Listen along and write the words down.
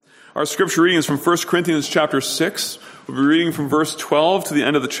Our scripture reading is from 1 Corinthians chapter 6. We'll be reading from verse 12 to the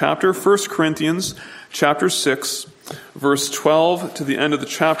end of the chapter. 1 Corinthians chapter 6, verse 12 to the end of the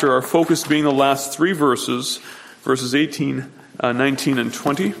chapter. Our focus being the last three verses, verses 18, 19, and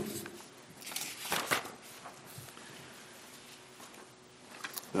 20.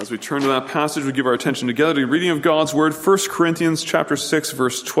 As we turn to that passage, we give our attention together to the reading of God's Word. 1 Corinthians chapter 6,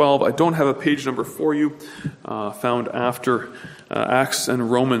 verse 12. I don't have a page number for you, found after Acts and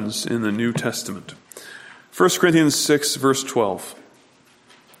Romans in the New Testament. 1 Corinthians 6, verse 12.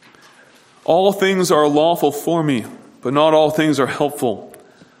 All things are lawful for me, but not all things are helpful.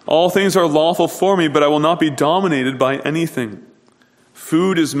 All things are lawful for me, but I will not be dominated by anything.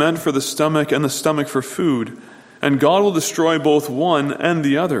 Food is meant for the stomach, and the stomach for food, and God will destroy both one and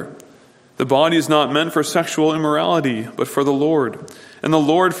the other. The body is not meant for sexual immorality, but for the Lord, and the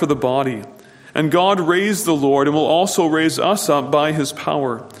Lord for the body. And God raised the Lord and will also raise us up by his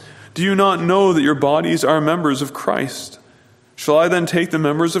power. Do you not know that your bodies are members of Christ? Shall I then take the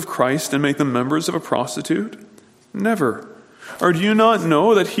members of Christ and make them members of a prostitute? Never. Or do you not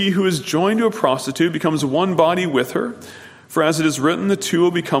know that he who is joined to a prostitute becomes one body with her? For as it is written, the two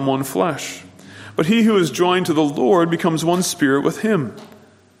will become one flesh. But he who is joined to the Lord becomes one spirit with him.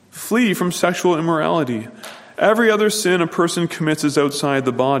 Flee from sexual immorality. Every other sin a person commits is outside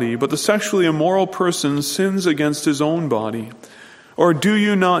the body, but the sexually immoral person sins against his own body. Or do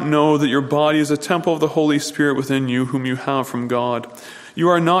you not know that your body is a temple of the Holy Spirit within you, whom you have from God? You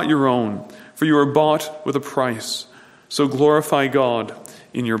are not your own, for you are bought with a price. So glorify God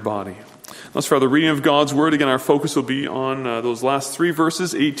in your body. Let's for the reading of God's Word. Again, our focus will be on those last three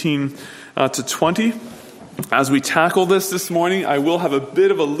verses, 18 to 20. As we tackle this morning, I will have a bit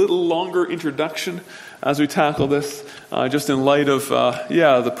of a little longer introduction as we tackle this, just in light of,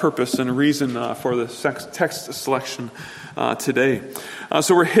 the purpose and reason for the text selection today.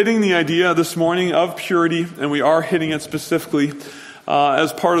 So we're hitting the idea this morning of purity, and we are hitting it specifically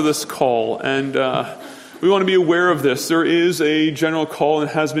as part of this call. And we want to be aware of this. There is a general call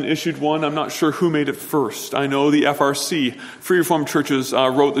and has been issued one. I'm not sure who made it first. I know the FRC, Free Reformed Churches,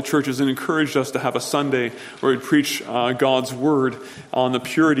 wrote the churches and encouraged us to have a Sunday where we preach God's Word on the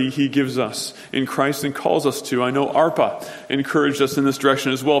purity he gives us in Christ and calls us to. I know ARPA encouraged us in this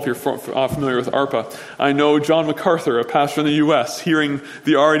direction as well, if you're familiar with ARPA. I know John MacArthur, a pastor in the U.S., hearing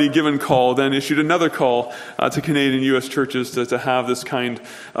the already given call, then issued another call to Canadian U.S. churches to have this kind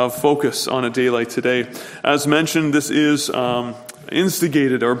of focus on a day like today. As mentioned, this is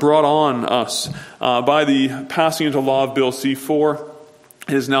instigated or brought on us by the passing into law of Bill C-4.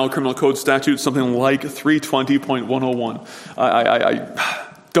 It is now a criminal code statute, something like 320.101. I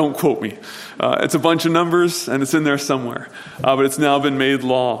don't quote me. It's a bunch of numbers, and it's in there somewhere. But it's now been made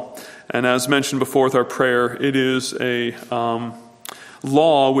law. And as mentioned before with our prayer, it is a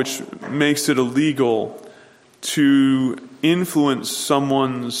law which makes it illegal to influence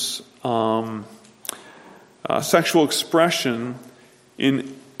someone's sexual expression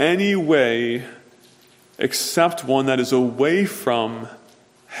in any way except one that is away from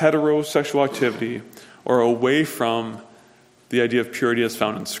heterosexual activity or away from the idea of purity as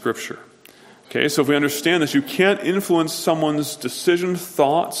found in Scripture. Okay, so if we understand this, you can't influence someone's decision,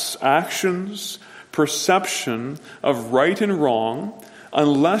 thoughts, actions, perception of right and wrong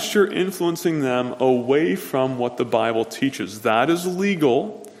unless you're influencing them away from what the Bible teaches. That is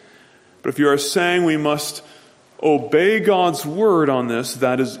legal. But if you are saying we must obey God's Word on this,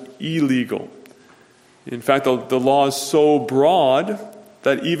 that is illegal. In fact, the law is so broad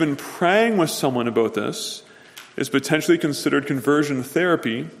that even praying with someone about this is potentially considered conversion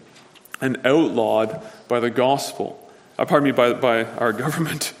therapy and outlawed by the gospel. By our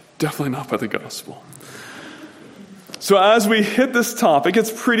government, definitely not by the gospel. So as we hit this topic,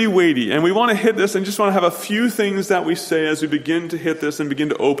 it's pretty weighty, and we want to hit this and just want to have a few things that we say as we begin to hit this and begin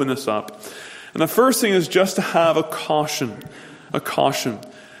to open this up. And the first thing is just to have a caution.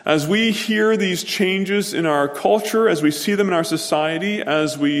 As we hear these changes in our culture, as we see them in our society,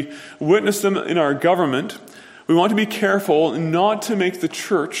 as we witness them in our government, we want to be careful not to make the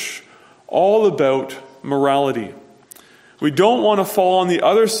church all about morality. We don't want to fall on the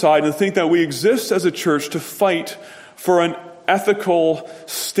other side and think that we exist as a church to fight for an ethical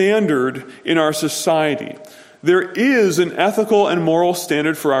standard in our society. There is an ethical and moral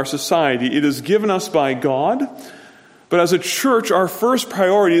standard for our society. It is given us by God. But as a church, our first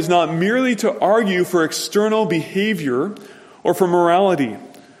priority is not merely to argue for external behavior or for morality.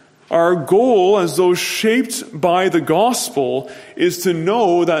 Our goal, as those shaped by the gospel, is to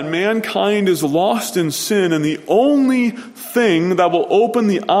know that mankind is lost in sin, and the only thing that will open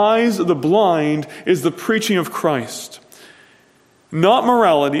the eyes of the blind is the preaching of Christ. not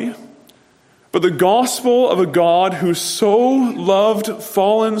morality, but the gospel of a God who so loved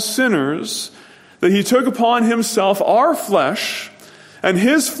fallen sinners that he took upon himself our flesh, and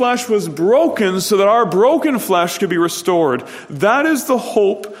his flesh was broken so that our broken flesh could be restored. That is the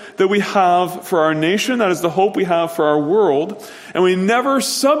hope that we have for our nation. That is the hope we have for our world. And we never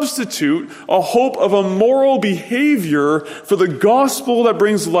substitute a hope of a moral behavior for the gospel that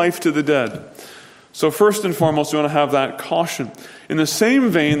brings life to the dead. So first and foremost, we want to have that caution. In the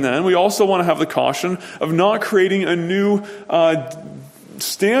same vein, then, we also want to have the caution of not creating a new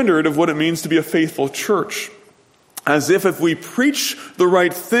standard of what it means to be a faithful church. As if we preach the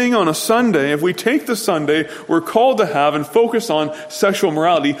right thing on a Sunday, if we take the Sunday we're called to have and focus on sexual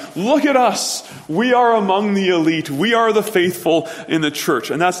morality, look at us. We are among the elite. We are the faithful in the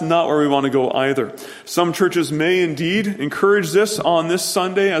church. And that's not where we want to go either. Some churches may indeed encourage this on this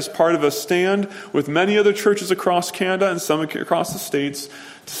Sunday as part of a stand with many other churches across Canada and some across the States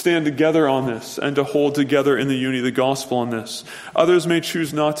to stand together on this and to hold together in the unity of the gospel on this. Others may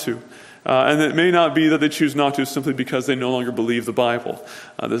choose not to. And it may not be that they choose not to simply because they no longer believe the Bible.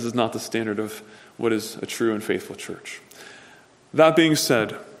 This is not the standard of what is a true and faithful church. That being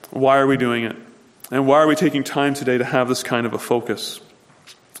said, why are we doing it? And why are we taking time today to have this kind of a focus?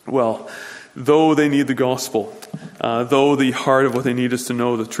 Well, though they need the gospel, though the heart of what they need is to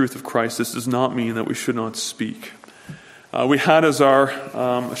know the truth of Christ, this does not mean that we should not speak. We had as our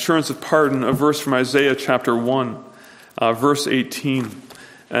assurance of pardon a verse from Isaiah chapter 1, verse 18.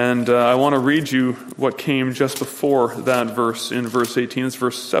 And I want to read you what came just before that verse in verse 18. It's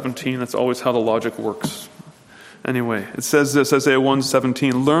verse 17. That's always how the logic works. Anyway, it says this, Isaiah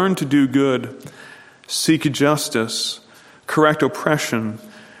 1:17, learn to do good, seek justice, correct oppression,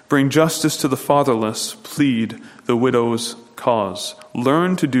 bring justice to the fatherless, plead the widow's cause.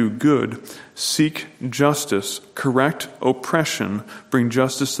 Learn to do good, seek justice, correct oppression, bring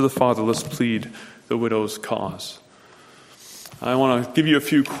justice to the fatherless, plead the widow's cause. I want to give you a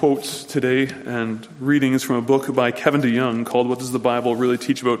few quotes today and readings from a book by Kevin DeYoung called What Does the Bible Really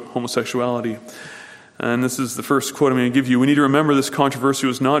Teach About Homosexuality? And this is the first quote I'm going to give you. We need to remember this controversy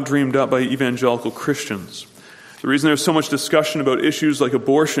was not dreamed up by evangelical Christians. The reason there's so much discussion about issues like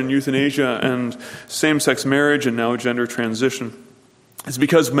abortion, euthanasia, and same-sex marriage, and now gender transition is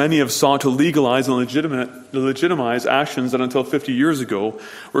because many have sought to legalize and legitimize actions that until 50 years ago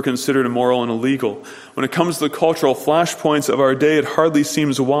were considered immoral and illegal. When it comes to the cultural flashpoints of our day, it hardly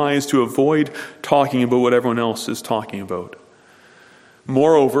seems wise to avoid talking about what everyone else is talking about.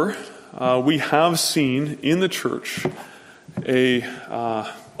 Moreover, we have seen in the church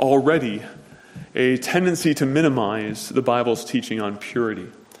already a tendency to minimize the Bible's teaching on purity.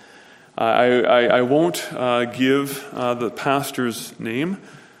 I won't give the pastor's name,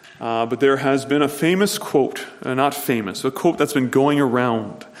 but there has been a famous quote, a quote that's been going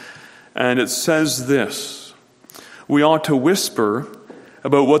around, and it says this: we ought to whisper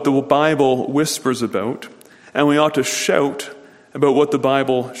about what the Bible whispers about, and we ought to shout about what the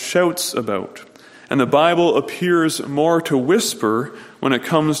Bible shouts about. And the Bible appears more to whisper when it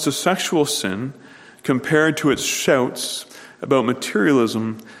comes to sexual sin compared to its shouts about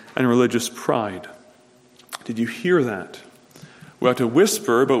materialism and religious pride. Did you hear that? We ought to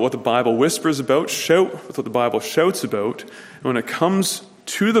whisper about what the Bible whispers about, shout what the Bible shouts about. And when it comes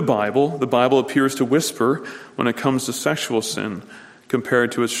to the Bible appears to whisper when it comes to sexual sin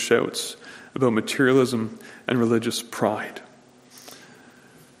compared to its shouts about materialism and religious pride.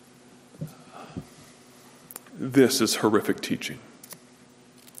 This is horrific teaching.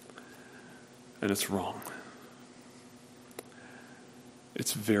 And it's wrong.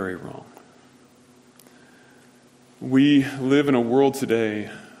 It's very wrong. We live in a world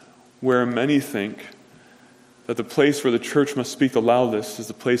today where many think that the place where the church must speak the loudest is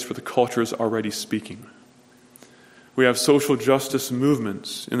the place where the culture is already speaking. We have social justice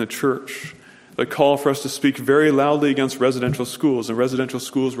movements in the church that call for us to speak very loudly against residential schools. And residential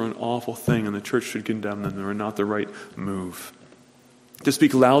schools were an awful thing, and the church should condemn them. They were not the right move. To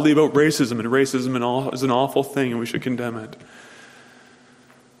speak loudly about racism, and racism is an awful thing, and we should condemn it.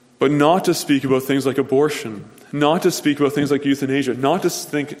 But not to speak about things like abortion, not to speak about things like euthanasia, not to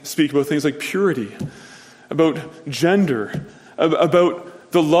speak about things like purity, about gender,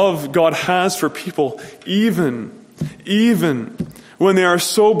 about the love God has for people, even when they are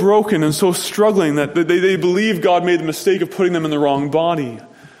so broken and so struggling that they believe God made the mistake of putting them in the wrong body.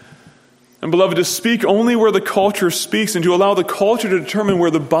 And beloved, to speak only where the culture speaks and to allow the culture to determine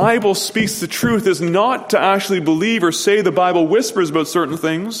where the Bible speaks the truth is not to actually believe or say the Bible whispers about certain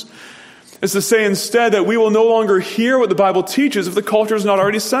things. It's to say instead that we will no longer hear what the Bible teaches if the culture is not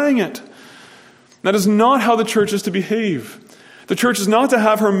already saying it. That is not how the church is to behave. The church is not to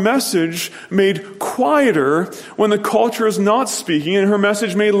have her message made quieter when the culture is not speaking, and her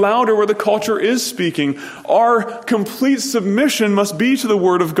message made louder where the culture is speaking. Our complete submission must be to the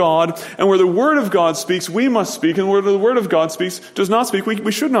Word of God, and where the Word of God speaks, we must speak, and where the Word of God does not speak,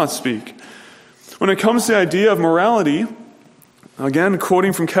 we should not speak. When it comes to the idea of morality, again,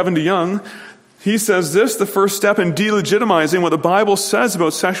 quoting from Kevin DeYoung, he says this: the first step in delegitimizing what the Bible says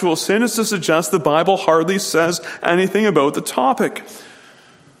about sexual sin is to suggest the Bible hardly says anything about the topic.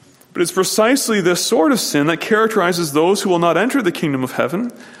 But it's precisely this sort of sin that characterizes those who will not enter the kingdom of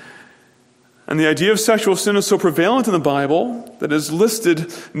heaven. And the idea of sexual sin is so prevalent in the Bible that it is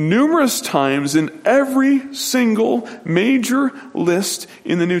listed numerous times in every single major list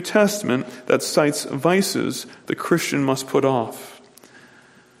in the New Testament that cites vices the Christian must put off.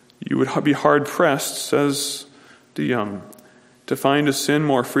 You would be hard-pressed, says DeYoung, to find a sin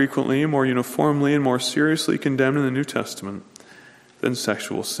more frequently, more uniformly, and more seriously condemned in the New Testament than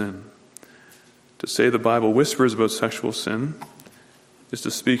sexual sin. To say the Bible whispers about sexual sin is to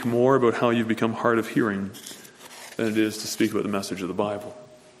speak more about how you've become hard of hearing than it is to speak about the message of the Bible.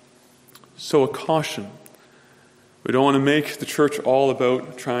 So a caution. We don't want to make the church all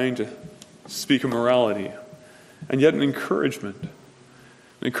about trying to speak of morality, and yet an encouragement.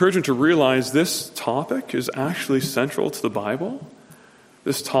 An encouragement to realize this topic is actually central to the Bible.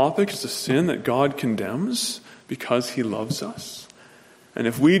 This topic is a sin that God condemns because he loves us. And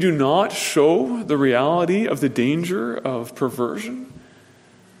if we do not show the reality of the danger of perversion,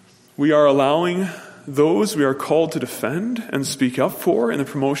 we are allowing those we are called to defend and speak up for in the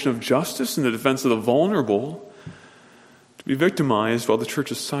promotion of justice and the defense of the vulnerable to be victimized while the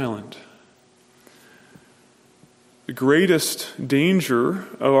church is silent. The greatest danger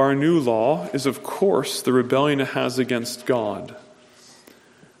of our new law is, of course, the rebellion it has against God.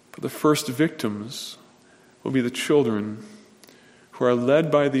 But the first victims will be the children who are led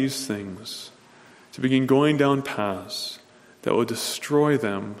by these things to begin going down paths that will destroy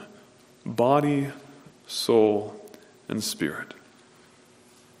them, body, soul, and spirit.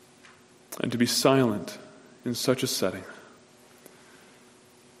 And to be silent in such a setting,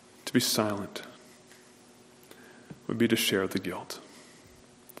 to be silent, would be to share the guilt.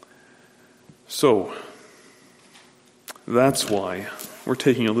 So, that's why we're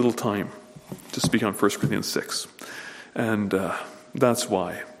taking a little time to speak on 1 Corinthians 6. And that's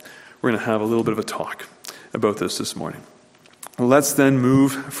why we're going to have a little bit of a talk about this morning. Let's then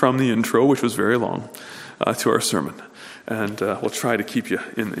move from the intro, which was very long, to our sermon. And we'll try to keep you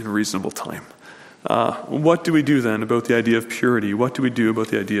in reasonable time. What do we do then about the idea of purity? What do we do about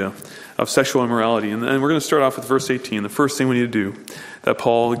the idea of sexual immorality? And we're going to start off with verse 18. The first thing we need to do that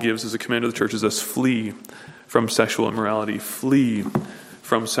Paul gives as a command to the church is this: flee from sexual immorality. Flee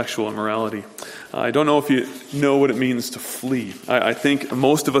from sexual immorality. I don't know if you know what it means to flee. I think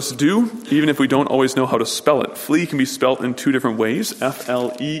most of us do, even if we don't always know how to spell it. Flee can be spelled in two different ways,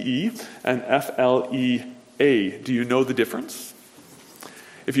 F-L-E-E and F-L-E-A. Do you know the difference?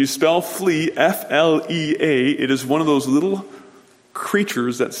 If you spell flee, F-L-E-A, it is one of those little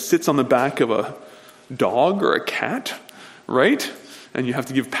creatures that sits on the back of a dog or a cat, right? And you have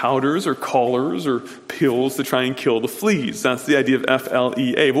to give powders or collars or pills to try and kill the fleas. That's the idea of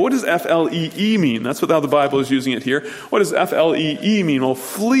F-L-E-A. But what does F-L-E-E mean? That's how the Bible is using it here. What does F-L-E-E mean? Well,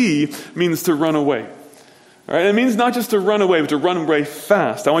 flee means to run away. All right? It means not just to run away, but to run away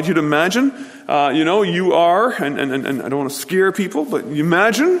fast. I want you to imagine, you are, and I don't want to scare people, but you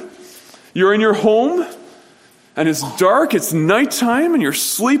imagine you're in your home, and it's dark, it's nighttime, and you're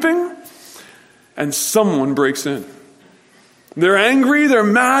sleeping, and someone breaks in. They're angry, they're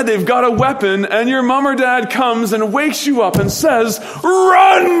mad, they've got a weapon, and your mom or dad comes and wakes you up and says,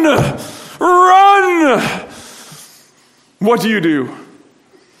 "Run! Run!" What do?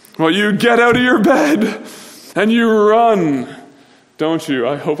 Well, you get out of your bed and you run, don't you?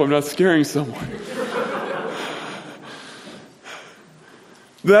 I hope I'm not scaring someone.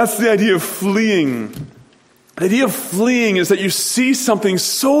 That's the idea of fleeing. The idea of fleeing is that you see something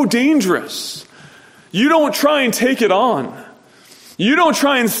so dangerous, you don't try and take it on. You don't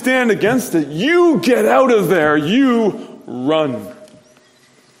try and stand against it. You get out of there. You run.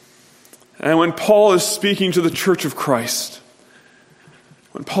 And when Paul is speaking to the church of Christ,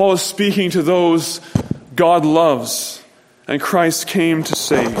 when Paul is speaking to those God loves and Christ came to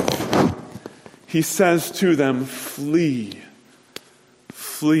save, he says to them, flee.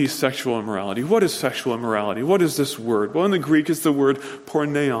 Flee sexual immorality. What is sexual immorality? What is this word? Well, in the Greek, it's the word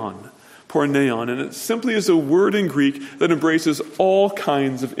porneon. Porneon, and it simply is a word in Greek that embraces all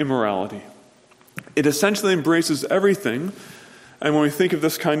kinds of immorality. It essentially embraces everything, and when we think of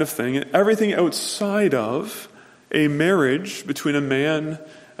this kind of thing, everything outside of a marriage between a man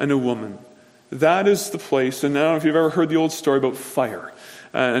and a woman. That is the place. And I don't know if you've ever heard the old story about fire.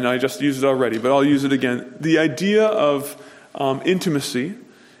 And I just used it already, but I'll use it again. The idea of intimacy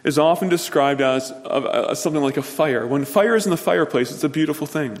is often described as something like a fire. When fire is in the fireplace, it's a beautiful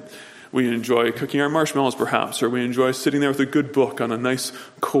thing. We enjoy cooking our marshmallows, perhaps, or we enjoy sitting there with a good book on a nice,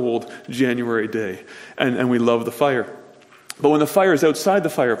 cold January day, and we love the fire. But when the fire is outside the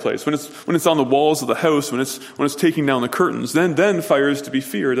fireplace, when it's on the walls of the house, when it's taking down the curtains, then fire is to be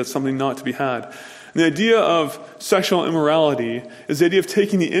feared. That's something not to be had. And the idea of sexual immorality is the idea of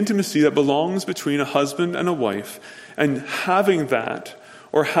taking the intimacy that belongs between a husband and a wife and having that,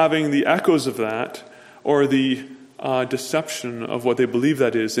 or having the echoes of that, or the deception of what they believe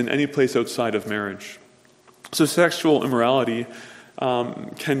that is in any place outside of marriage. So sexual immorality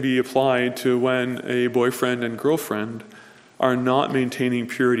can be applied to when a boyfriend and girlfriend are not maintaining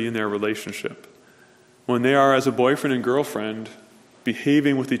purity in their relationship. When they are, as a boyfriend and girlfriend,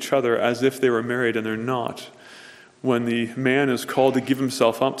 behaving with each other as if they were married and they're not. When the man is called to give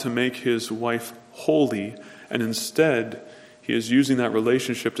himself up to make his wife holy, and instead he is using that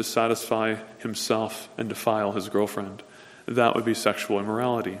relationship to satisfy himself and defile his girlfriend. That would be sexual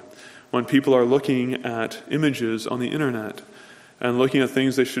immorality. When people are looking at images on the internet and looking at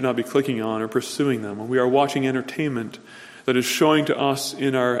things they should not be clicking on or pursuing them, when we are watching entertainment that is showing to us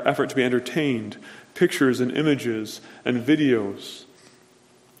in our effort to be entertained pictures and images and videos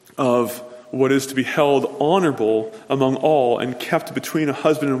of what is to be held honorable among all and kept between a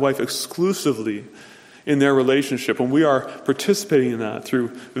husband and wife exclusively in their relationship, when we are participating in that through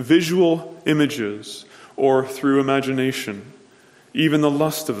visual images or through imagination, even the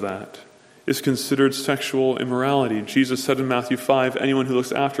lust of that is considered sexual immorality. Jesus said in Matthew 5, anyone who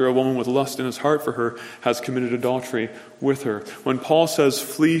looks after a woman with lust in his heart for her has committed adultery with her. When Paul says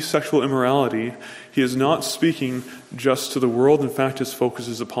flee sexual immorality, he is not speaking just to the world. In fact, his focus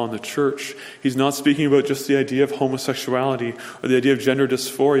is upon the church. He's not speaking about just the idea of homosexuality or the idea of gender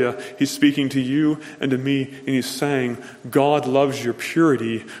dysphoria. He's speaking to you and to me, and he's saying, God loves your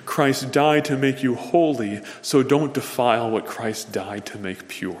purity. Christ died to make you holy, so don't defile what Christ died to make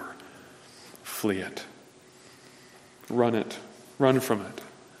pure. Flee it. Run from it.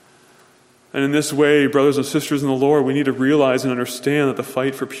 And in this way, brothers and sisters in the Lord, we need to realize and understand that the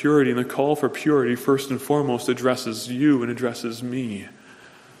fight for purity and the call for purity, first and foremost, addresses you and addresses me.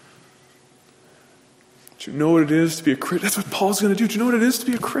 Do you know what it is to be a Christian? That's what Paul's going to do. Do you know what it is to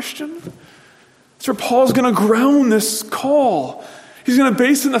be a Christian? That's where Paul's going to ground this call. He's going to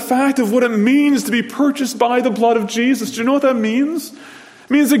base it in the fact of what it means to be purchased by the blood of Jesus. Do you know what that means?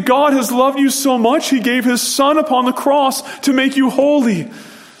 It means that God has loved you so much, He gave His Son upon the cross to make you holy.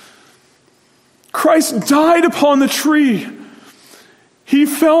 Christ died upon the tree. He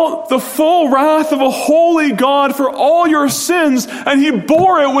felt the full wrath of a holy God for all your sins, and He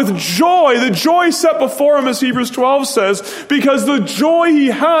bore it with joy. The joy set before Him, as Hebrews 12 says, because the joy He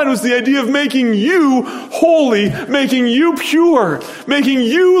had was the idea of making you holy, making you pure, making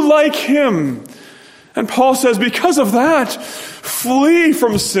you like Him. And Paul says, because of that, flee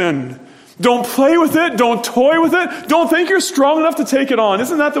from sin. Don't play with it. Don't toy with it. Don't think you're strong enough to take it on.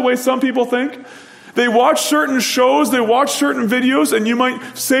 Isn't that the way some people think? They watch certain shows, they watch certain videos, and you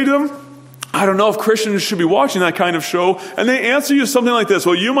might say to them, I don't know if Christians should be watching that kind of show. And they answer you something like this,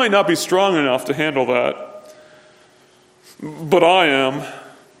 well, you might not be strong enough to handle that, but I am.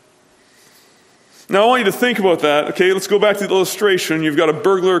 Now I want you to think about that. Okay, let's go back to the illustration. You've got a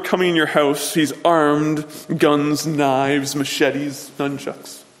burglar coming in your house. He's armed, guns, knives, machetes,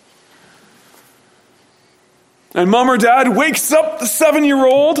 nunchucks. And mom or dad wakes up the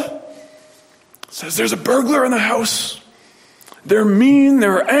 7-year-old, says, there's a burglar in the house. They're mean,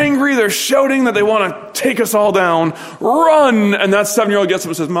 they're angry, they're shouting that they want to take us all down. Run! And that 7-year-old gets up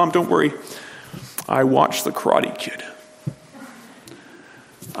and says, Mom, don't worry. I watched The Karate Kid.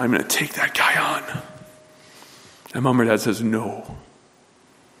 I'm going to take that guy on. And mom or dad says, no.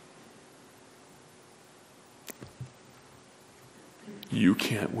 You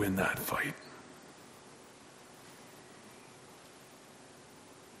can't win that fight.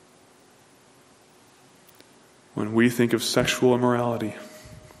 When we think of sexual immorality,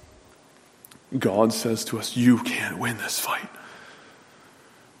 God says to us, you can't win this fight.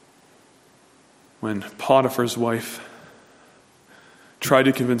 When Potiphar's wife tried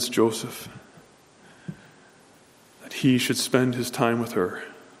to convince Joseph that he should spend his time with her,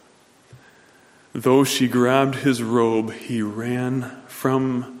 though she grabbed his robe, he ran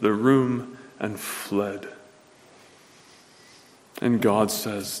from the room and fled. And God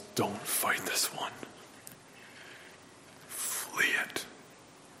says, don't fight this one. Flee it.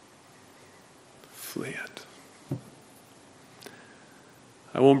 Flee it.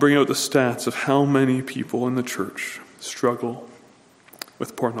 I won't bring out the stats of how many people in the church struggle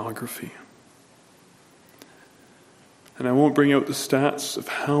with pornography. And I won't bring out the stats of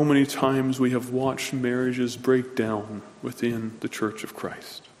how many times we have watched marriages break down within the Church of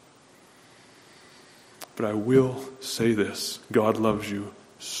Christ. But I will say this: God loves you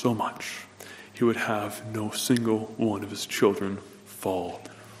so much, He would have no single one of His children fall.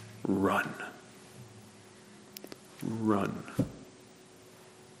 Run. Run.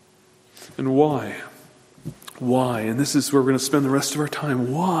 And why? Why? And this is where we're going to spend the rest of our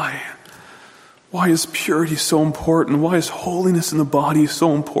time. Why? Why is purity so important? Why is holiness in the body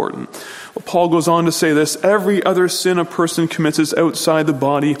so important? Well, Paul goes on to say this: every other sin a person commits is outside the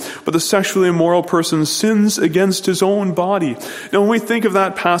body, but the sexually immoral person sins against his own body. Now, when we think of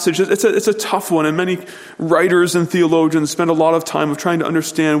that passage, it's a tough one, and many writers and theologians spend a lot of time of trying to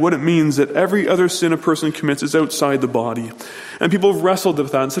understand what it means that every other sin a person commits is outside the body. And people have wrestled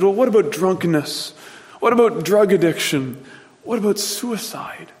with that and said, well, what about drunkenness? What about drug addiction? What about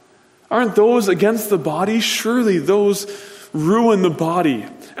suicide? Aren't those against the body? Surely those ruin the body.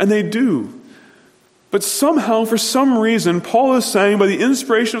 And they do. But somehow, for some reason, Paul is saying by the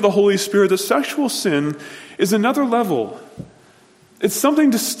inspiration of the Holy Spirit that sexual sin is another level. It's something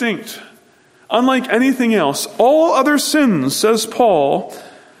distinct. Unlike anything else. All other sins, says Paul,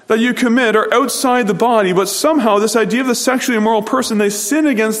 that you commit are outside the body, but somehow this idea of the sexually immoral person, they sin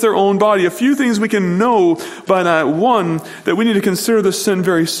against their own body. A few things we can know by that. One, that we need to consider this sin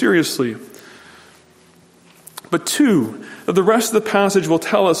very seriously. But two, that the rest of the passage will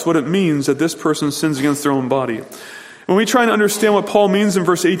tell us what it means that this person sins against their own body. When we try and understand what Paul means in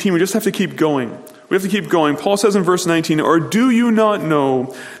verse 18, we just have to keep going. We have to keep going. Paul says in verse 19, or do you not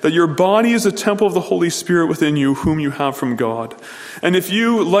know that your body is a temple of the Holy Spirit within you, whom you have from God? And if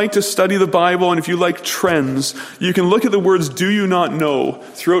you like to study the Bible and if you like trends, you can look at the words do you not know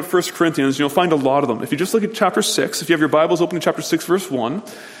throughout 1 Corinthians. You'll find a lot of them. If you just look at chapter 6, if you have your Bibles open to chapter 6, verse 1,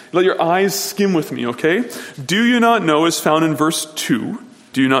 let your eyes skim with me, okay? Do you not know is found in verse 2.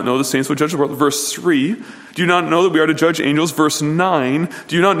 Do you not know the saints will judge the world? Verse 3. Do you not know that we are to judge angels? Verse 9.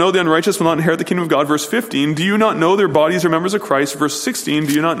 Do you not know the unrighteous will not inherit the kingdom of God? Verse 15. Do you not know their bodies are members of Christ? Verse 16.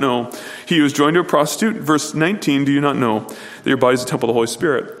 Do you not know he who is joined to a prostitute? Verse 19. Do you not know that your body is a temple of the Holy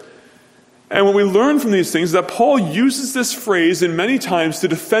Spirit? And what we learn from these things is that Paul uses this phrase in many times to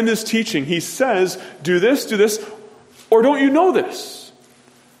defend his teaching. He says, do this, or don't you know this?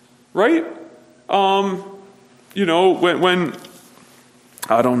 Right? When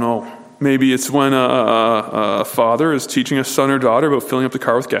I don't know. Maybe it's when a father is teaching a son or daughter about filling up the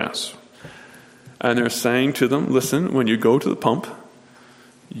car with gas. And they're saying to them, listen, when you go to the pump,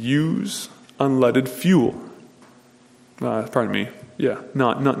 use unleaded fuel. Pardon me. Yeah,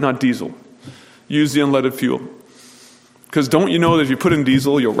 not diesel. Use the unleaded fuel. Because don't you know that if you put in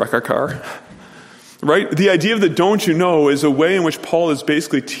diesel, you'll wreck our car? Right? The idea of the don't you know is a way in which Paul is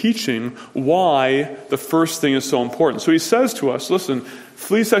basically teaching why the first thing is so important. So he says to us, listen,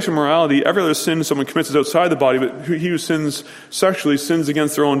 flee sexual immorality. Every other sin someone commits is outside the body, but he who sins sexually sins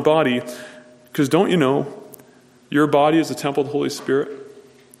against their own body. Because don't you know, your body is the temple of the Holy Spirit,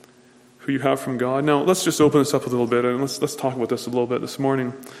 who you have from God. Now, let's just open this up a little bit, and let's talk about this a little bit this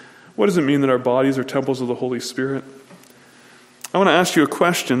morning. What does it mean that our bodies are temples of the Holy Spirit? I want to ask you a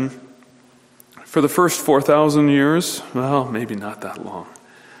question. For the first 4,000 years, well, maybe not that long.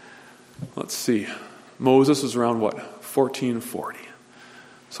 Let's see. Moses was around, 1440.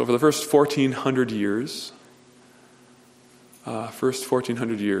 So for the first 1,400 years, the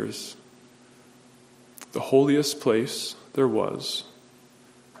holiest place there was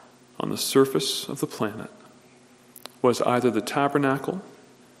on the surface of the planet was either the tabernacle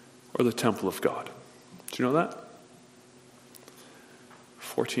or the temple of God. Do you know that?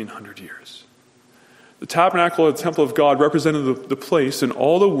 1,400 years. The tabernacle or the temple of God represented the place in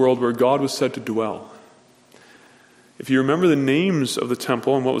all the world where God was said to dwell. If you remember the names of the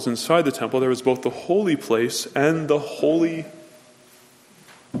temple and what was inside the temple, there was both the holy place and the holy...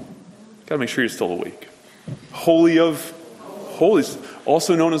 Got to make sure you're still awake. Holy of holies,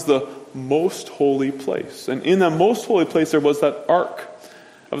 also known as the most holy place. And in that most holy place there was that ark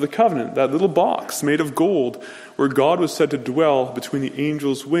of the covenant, that little box made of gold, where God was said to dwell between the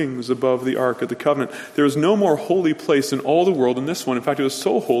angel's wings above the ark of the covenant. There was no more holy place in all the world than this one. In fact, it was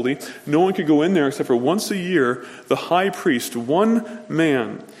so holy, no one could go in there except for once a year. The high priest, one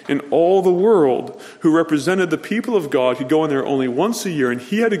man in all the world who represented the people of God, could go in there only once a year, and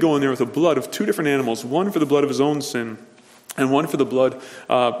he had to go in there with the blood of two different animals, one for the blood of his own sin, and one with the blood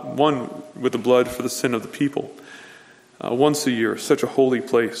for the sin of the people. Once a year, such a holy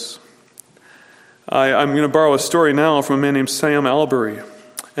place. I'm going to borrow a story now from a man named Sam Albury.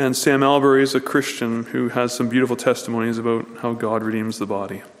 And Sam Albury is a Christian who has some beautiful testimonies about how God redeems the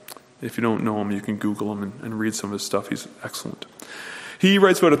body. If you don't know him, you can Google him and read some of his stuff. He's excellent. He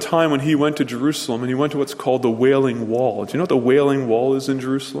writes about a time when he went to Jerusalem and he went to what's called the Wailing Wall. Do you know what the Wailing Wall is in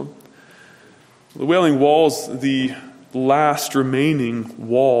Jerusalem? The Wailing Wall is the last remaining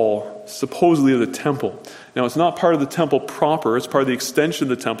wall, supposedly, of the temple. Now, it's not part of the temple proper. It's part of the extension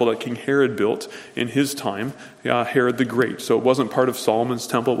of the temple that King Herod built in his time, Herod the Great. So it wasn't part of Solomon's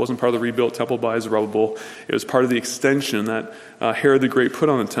temple. It wasn't part of the rebuilt temple by Zerubbabel. It was part of the extension that Herod the Great put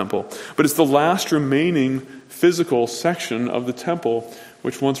on the temple. But it's the last remaining physical section of the temple,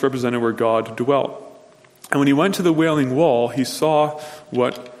 which once represented where God dwelt. And when he went to the Wailing Wall, he saw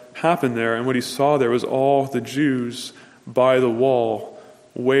what happened there. And what he saw there was all the Jews by the wall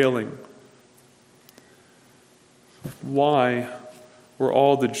wailing. Why were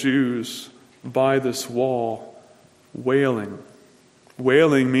all the Jews by this wall wailing?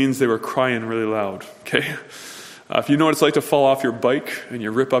 Wailing means they were crying really loud, okay? If you know what it's like to fall off your bike and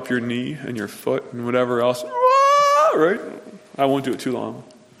you rip up your knee and your foot and whatever else, right? I won't do it too long.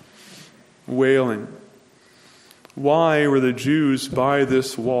 Wailing. Why were the Jews by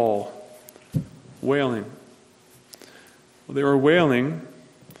this wall wailing? Well, they were wailing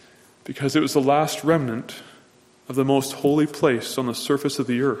because it was the last remnant of the most holy place on the surface of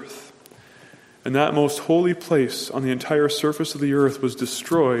the earth. And that most holy place on the entire surface of the earth was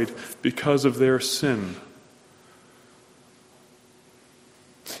destroyed because of their sin.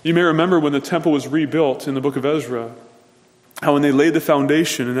 You may remember when the temple was rebuilt in the book of Ezra, how when they laid the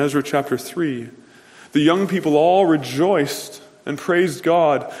foundation in Ezra chapter 3, the young people all rejoiced and praised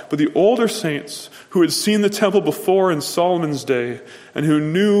God, but the older saints who had seen the temple before in Solomon's day and who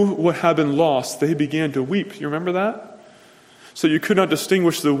knew what had been lost, they began to weep. You remember that? So you could not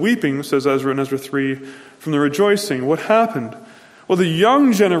distinguish the weeping, says Ezra in Ezra 3, from the rejoicing. What happened? Well, the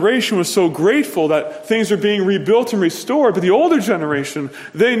young generation was so grateful that things were being rebuilt and restored, but the older generation,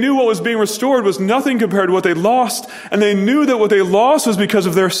 they knew what was being restored was nothing compared to what they lost, and they knew that what they lost was because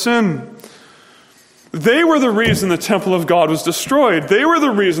of their sin. They were the reason the temple of God was destroyed. They were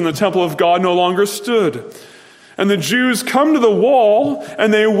the reason the temple of God no longer stood. And the Jews come to the wall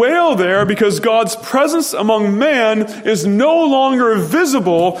and they wail there because God's presence among man is no longer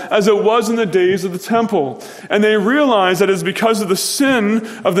visible as it was in the days of the temple. And they realize that it's because of the sin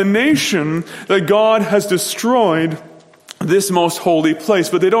of the nation that God has destroyed this most holy place.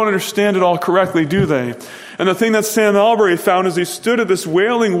 But they don't understand it all correctly, do they? And the thing that Sam Albury found as he stood at this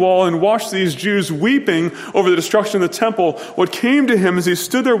Wailing Wall and watched these Jews weeping over the destruction of the temple, what came to him as he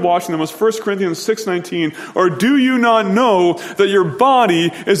stood there watching them was 1 Corinthians 6:19, or do you not know that your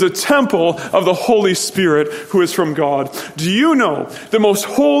body is a temple of the Holy Spirit who is from God? Do you know the most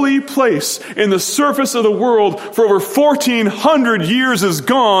holy place in the surface of the world for over 1,400 years is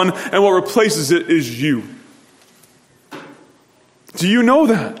gone, and what replaces it is you? Do you know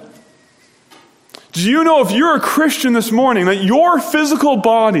that? Do you know, if you're a Christian this morning, that your physical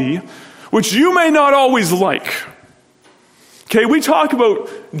body, which you may not always like, okay, we talk about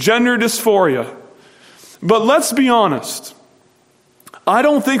gender dysphoria, but let's be honest. I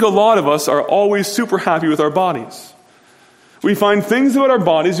don't think a lot of us are always super happy with our bodies. We find things about our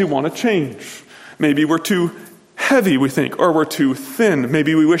bodies we want to change. Maybe we're too heavy, we think, or we're too thin.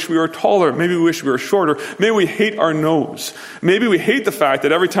 Maybe we wish we were taller. Maybe we wish we were shorter. Maybe we hate our nose. Maybe we hate the fact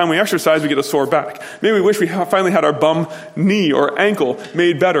that every time we exercise, we get a sore back. Maybe we wish we finally had our bum, knee, or ankle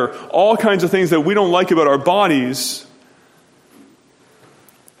made better. All kinds of things that we don't like about our bodies.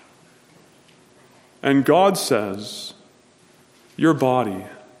 And God says, your body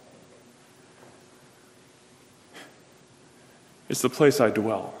is the place I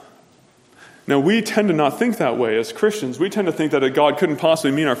dwell. Now, we tend to not think that way as Christians. We tend to think that a God couldn't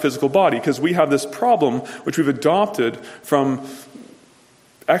possibly mean our physical body because we have this problem which we've adopted from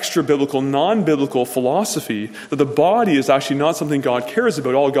extra-biblical, non-biblical philosophy that the body is actually not something God cares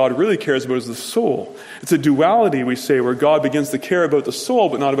about. All God really cares about is the soul. It's a duality, we say, where God begins to care about the soul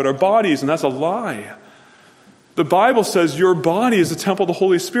but not about our bodies, and that's a lie. The Bible says your body is a temple of the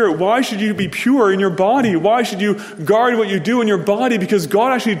Holy Spirit. Why should you be pure in your body? Why should you guard what you do in your body? Because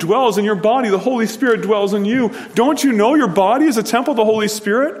God actually dwells in your body. The Holy Spirit dwells in you. Don't you know your body is a temple of the Holy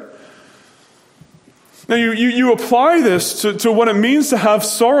Spirit? Now you apply this to what it means to have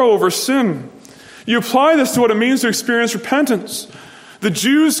sorrow over sin. You apply this to what it means to experience repentance. The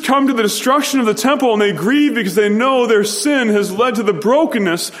Jews come to the destruction of the temple and they grieve because they know their sin has led to the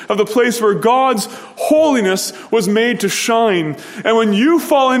brokenness of the place where God's holiness was made to shine. And when you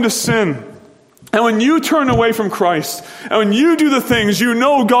fall into sin, And when you turn away from Christ, and when you do the things you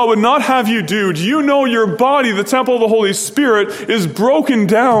know God would not have you do you know your body, the temple of the Holy Spirit, is broken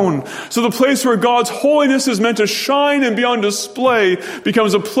down? So the place where God's holiness is meant to shine and be on display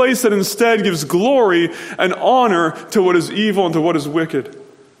becomes a place that instead gives glory and honor to what is evil and to what is wicked.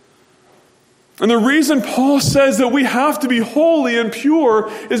 And the reason Paul says that we have to be holy and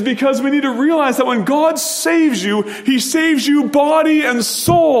pure is because we need to realize that when God saves you, he saves you body and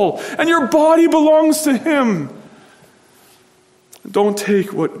soul, and your body belongs to him. Don't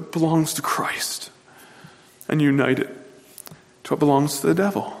take what belongs to Christ and unite it to what belongs to the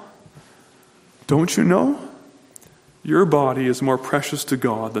devil. Don't you know? Your body is more precious to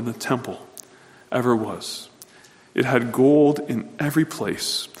God than the temple ever was. It had gold in every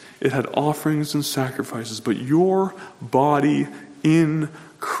place. It had offerings and sacrifices, but your body in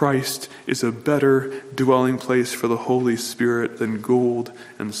Christ is a better dwelling place for the Holy Spirit than gold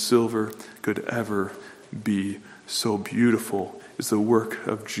and silver could ever be. So beautiful is the work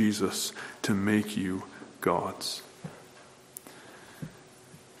of Jesus to make you God's.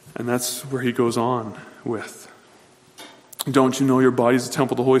 And that's where he goes on with, don't you know your body is the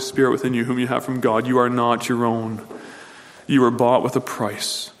temple of the Holy Spirit within you, whom you have from God? You are not your own. You were bought with a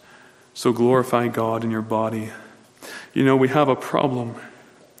price. So glorify God in your body. You know, we have a problem.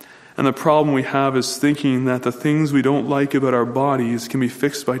 And the problem we have is thinking that the things we don't like about our bodies can be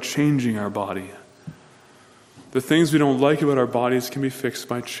fixed by changing our body. The things we don't like about our bodies can be fixed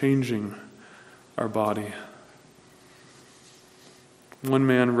by changing our body. One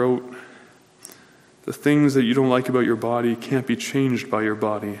man wrote, the things that you don't like about your body can't be changed by your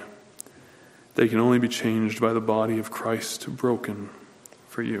body. They can only be changed by the body of Christ broken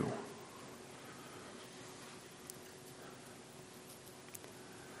for you.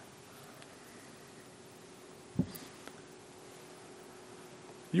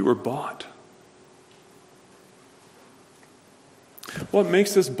 You were bought. What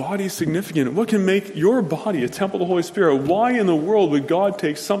makes this body significant? What can make your body a temple of the Holy Spirit? Why in the world would God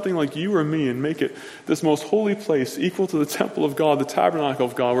take something like you or me and make it this most holy place equal to the temple of God, the tabernacle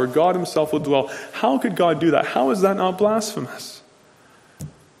of God, where God himself will dwell? How could God do that? How is that not blasphemous?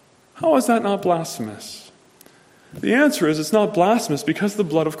 How is that not blasphemous? The answer is it's not blasphemous because of the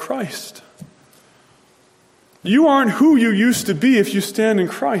blood of Christ. You aren't who you used to be if you stand in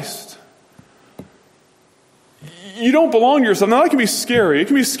Christ. You don't belong to yourself. Now, that can be scary. It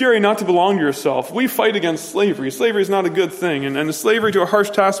can be scary not to belong to yourself. We fight against slavery. Slavery is not a good thing. And slavery to a harsh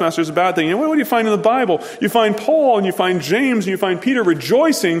taskmaster is a bad thing. And what do you find in the Bible? You find Paul and you find James and you find Peter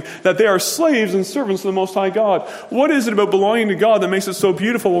rejoicing that they are slaves and servants of the Most High God. What is it about belonging to God that makes it so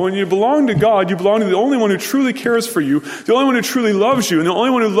beautiful? Well, when you belong to God, you belong to the only one who truly cares for you, the only one who truly loves you, and the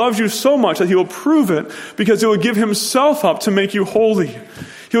only one who loves you so much that he will prove it because he will give himself up to make you holy.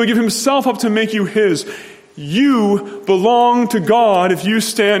 He will give himself up to make you his. You belong to God if you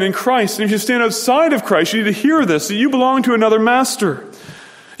stand in Christ. And if you stand outside of Christ, you need to hear this, that you belong to another master.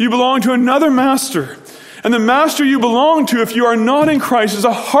 You belong to another master. And the master you belong to, if you are not in Christ, is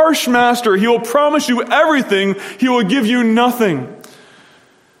a harsh master. He will promise you everything. He will give you nothing.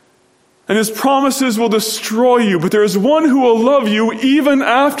 And his promises will destroy you. But there is one who will love you even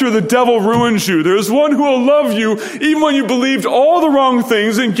after the devil ruins you. There is one who will love you even when you believed all the wrong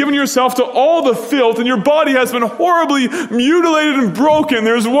things and given yourself to all the filth and your body has been horribly mutilated and broken.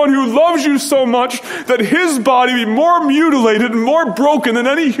 There is one who loves you so much that his body be more mutilated and more broken than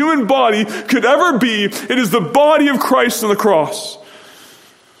any human body could ever be. It is the body of Christ on the cross.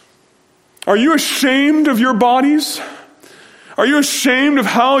 Are you ashamed of your bodies? Are you ashamed of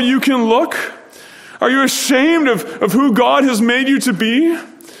how you can look? Are you ashamed of who God has made you to be?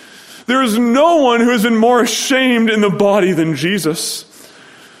 There is no one who has been more ashamed in the body than Jesus.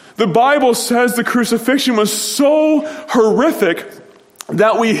 The Bible says the crucifixion was so horrific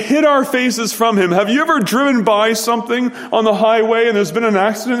that we hid our faces from him. Have you ever driven by something on the highway and there's been an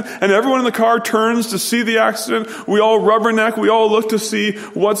accident and everyone in the car turns to see the accident? We all rubberneck, we all look to see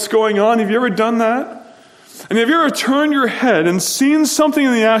what's going on. Have you ever done that? And have you ever turned your head and seen something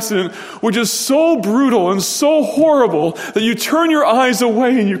in the accident which is so brutal and so horrible that you turn your eyes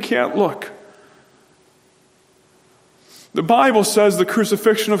away and you can't look? The Bible says the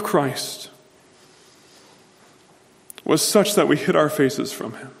crucifixion of Christ was such that we hid our faces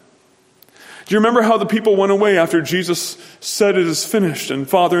from him. Do you remember how the people went away after Jesus said it is finished and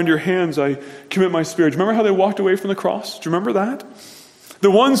Father, into your hands I commit my spirit? Do you remember how they walked away from the cross? Do you remember that? The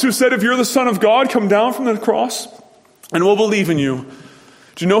ones who said, if you're the Son of God, come down from the cross and we'll believe in you.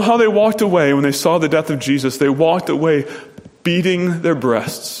 Do you know how they walked away when they saw the death of Jesus? They walked away beating their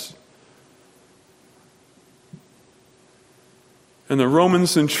breasts And the Roman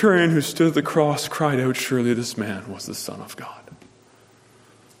centurion who stood at the cross cried out, "Surely this man was the Son of God."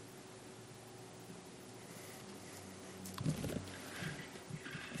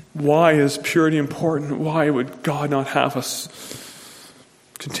 Why is purity important? Why would God not have us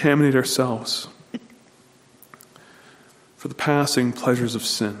contaminate ourselves for the passing pleasures of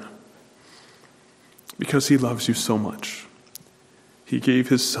sin? Because he loves you so much. He gave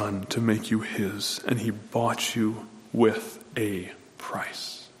his Son to make you his, and he bought you with a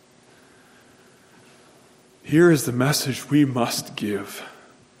price. Here is the message we must give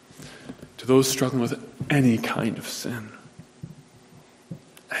to those struggling with any kind of sin.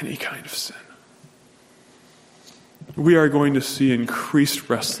 Any kind of sin. We are going to see increased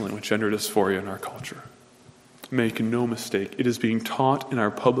wrestling with gender dysphoria in our culture. Make no mistake, it is being taught in our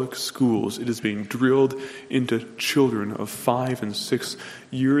public schools. It is being drilled into children of 5 and 6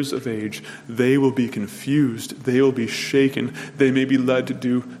 years of age. They will be confused. They will be shaken. They may be led to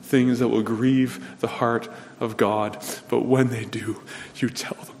do things that will grieve the heart of God. But when they do, you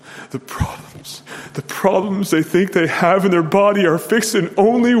tell them the problems they think they have in their body are fixed in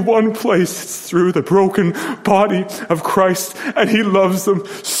only one place. It's through the broken body of Christ. And he loves them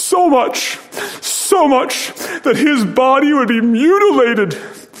so much that his body would be mutilated,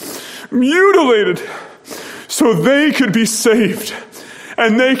 so they could be saved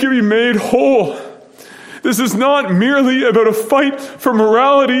and they could be made whole. This is not merely about a fight for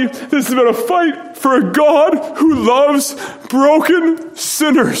morality. This is about a fight for a God who loves broken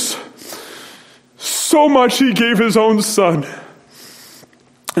sinners. So much he gave his own Son.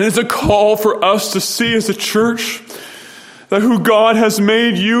 And it's a call for us to see as a church that who God has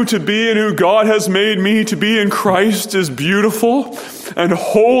made you to be and who God has made me to be in Christ is beautiful and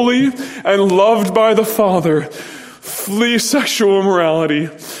holy and loved by the Father. Flee sexual immorality.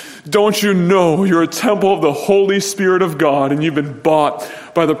 Don't you know you're a temple of the Holy Spirit of God and you've been bought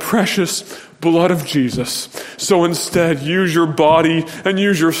by the precious blood of Jesus? So instead, use your body and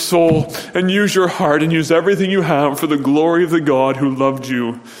use your soul and use your heart and use everything you have for the glory of the God who loved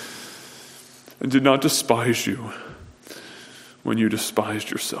you and did not despise you when you despised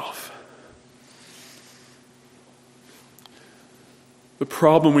yourself. The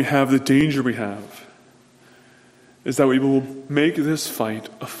problem we have, the danger we have, is that we will make this fight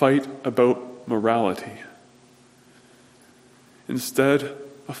a fight about morality instead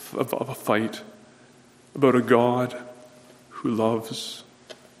of a fight about a God who loves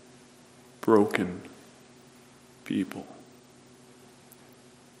broken people.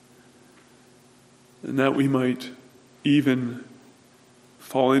 And that we might even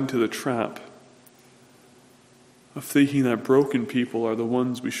fall into the trap of thinking that broken people are the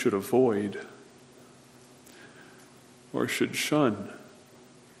ones we should avoid or should shun,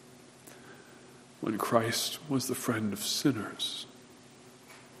 when Christ was the friend of sinners.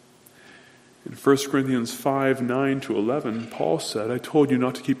 In 1 Corinthians 5, 9-11, Paul said, "I told you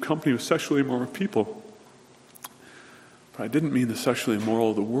not to keep company with sexually immoral people. But I didn't mean the sexually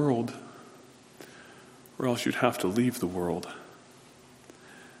immoral of the world, or else you'd have to leave the world.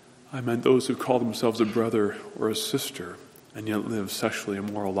 I meant those who call themselves a brother or a sister and yet live sexually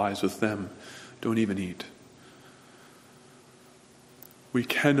immoral lives with them. Don't even eat." We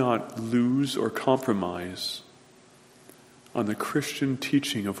cannot lose or compromise on the Christian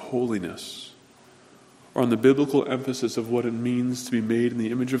teaching of holiness or on the biblical emphasis of what it means to be made in the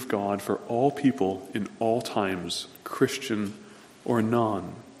image of God for all people in all times, Christian or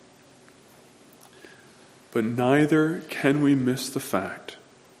non. But neither can we miss the fact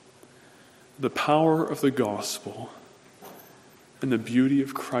the power of the gospel and the beauty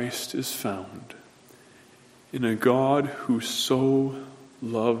of Christ is found in a God who so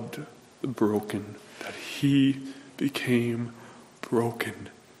loved the broken that he became broken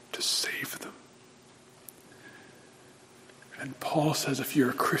to save them. And Paul says, if you're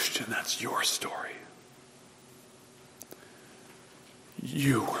a Christian, that's your story.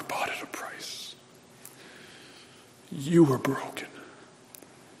 You were bought at a price. You were broken.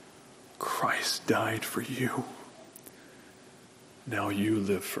 Christ died for you. Now you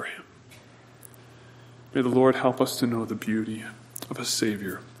live for him. May the Lord help us to know the beauty of a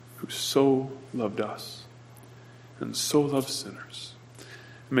Savior who so loved us and so loves sinners.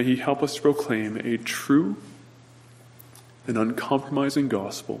 May he help us to proclaim a true and uncompromising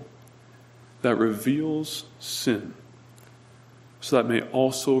gospel that reveals sin, so that may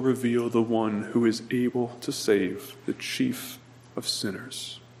also reveal the one who is able to save the chief of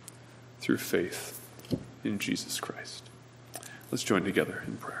sinners through faith in Jesus Christ. Let's join together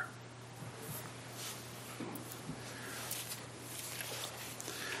in prayer.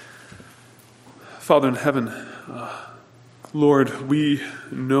 Father in heaven, Lord, we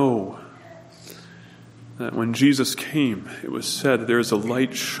know that when Jesus came, it was said there is a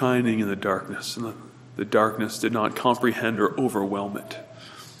light shining in the darkness, and the darkness did not comprehend or overwhelm it.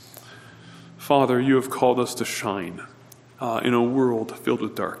 Father, you have called us to shine in a world filled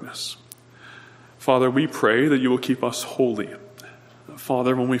with darkness. Father, we pray that you will keep us holy.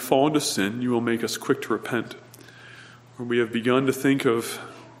 Father, when we fall into sin, you will make us quick to repent. When we have begun to think of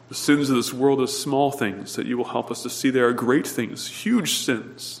the sins of this world as small things, that you will help us to see they are great things, huge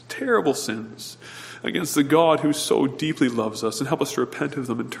sins, terrible sins, against the God who so deeply loves us, and help us to repent of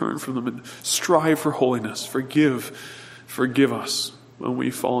them and turn from them and strive for holiness. Forgive us when we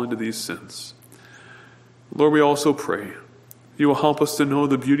fall into these sins. Lord, we also pray you will help us to know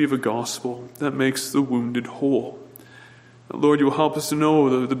the beauty of a gospel that makes the wounded whole. Lord, you will help us to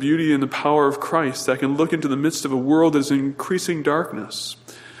know the beauty and the power of Christ that can look into the midst of a world that is in increasing darkness,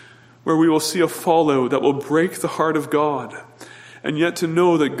 where we will see a fallout that will break the heart of God, and yet to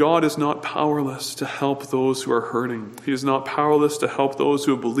know that God is not powerless to help those who are hurting. He is not powerless to help those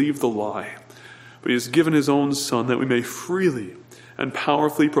who have believed the lie, but he has given his own Son that we may freely and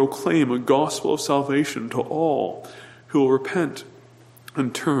powerfully proclaim a gospel of salvation to all who will repent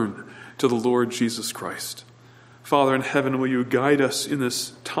and turn to the Lord Jesus Christ. Father in heaven, will you guide us in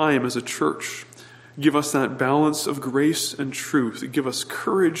this time as a church? Give us that balance of grace and truth. Give us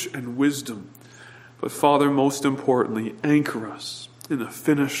courage and wisdom. But Father, most importantly, anchor us in the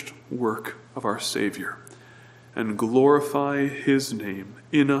finished work of our Savior and glorify his name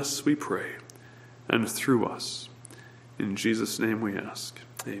in us, we pray, and through us. In Jesus' name we ask.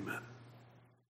 Amen.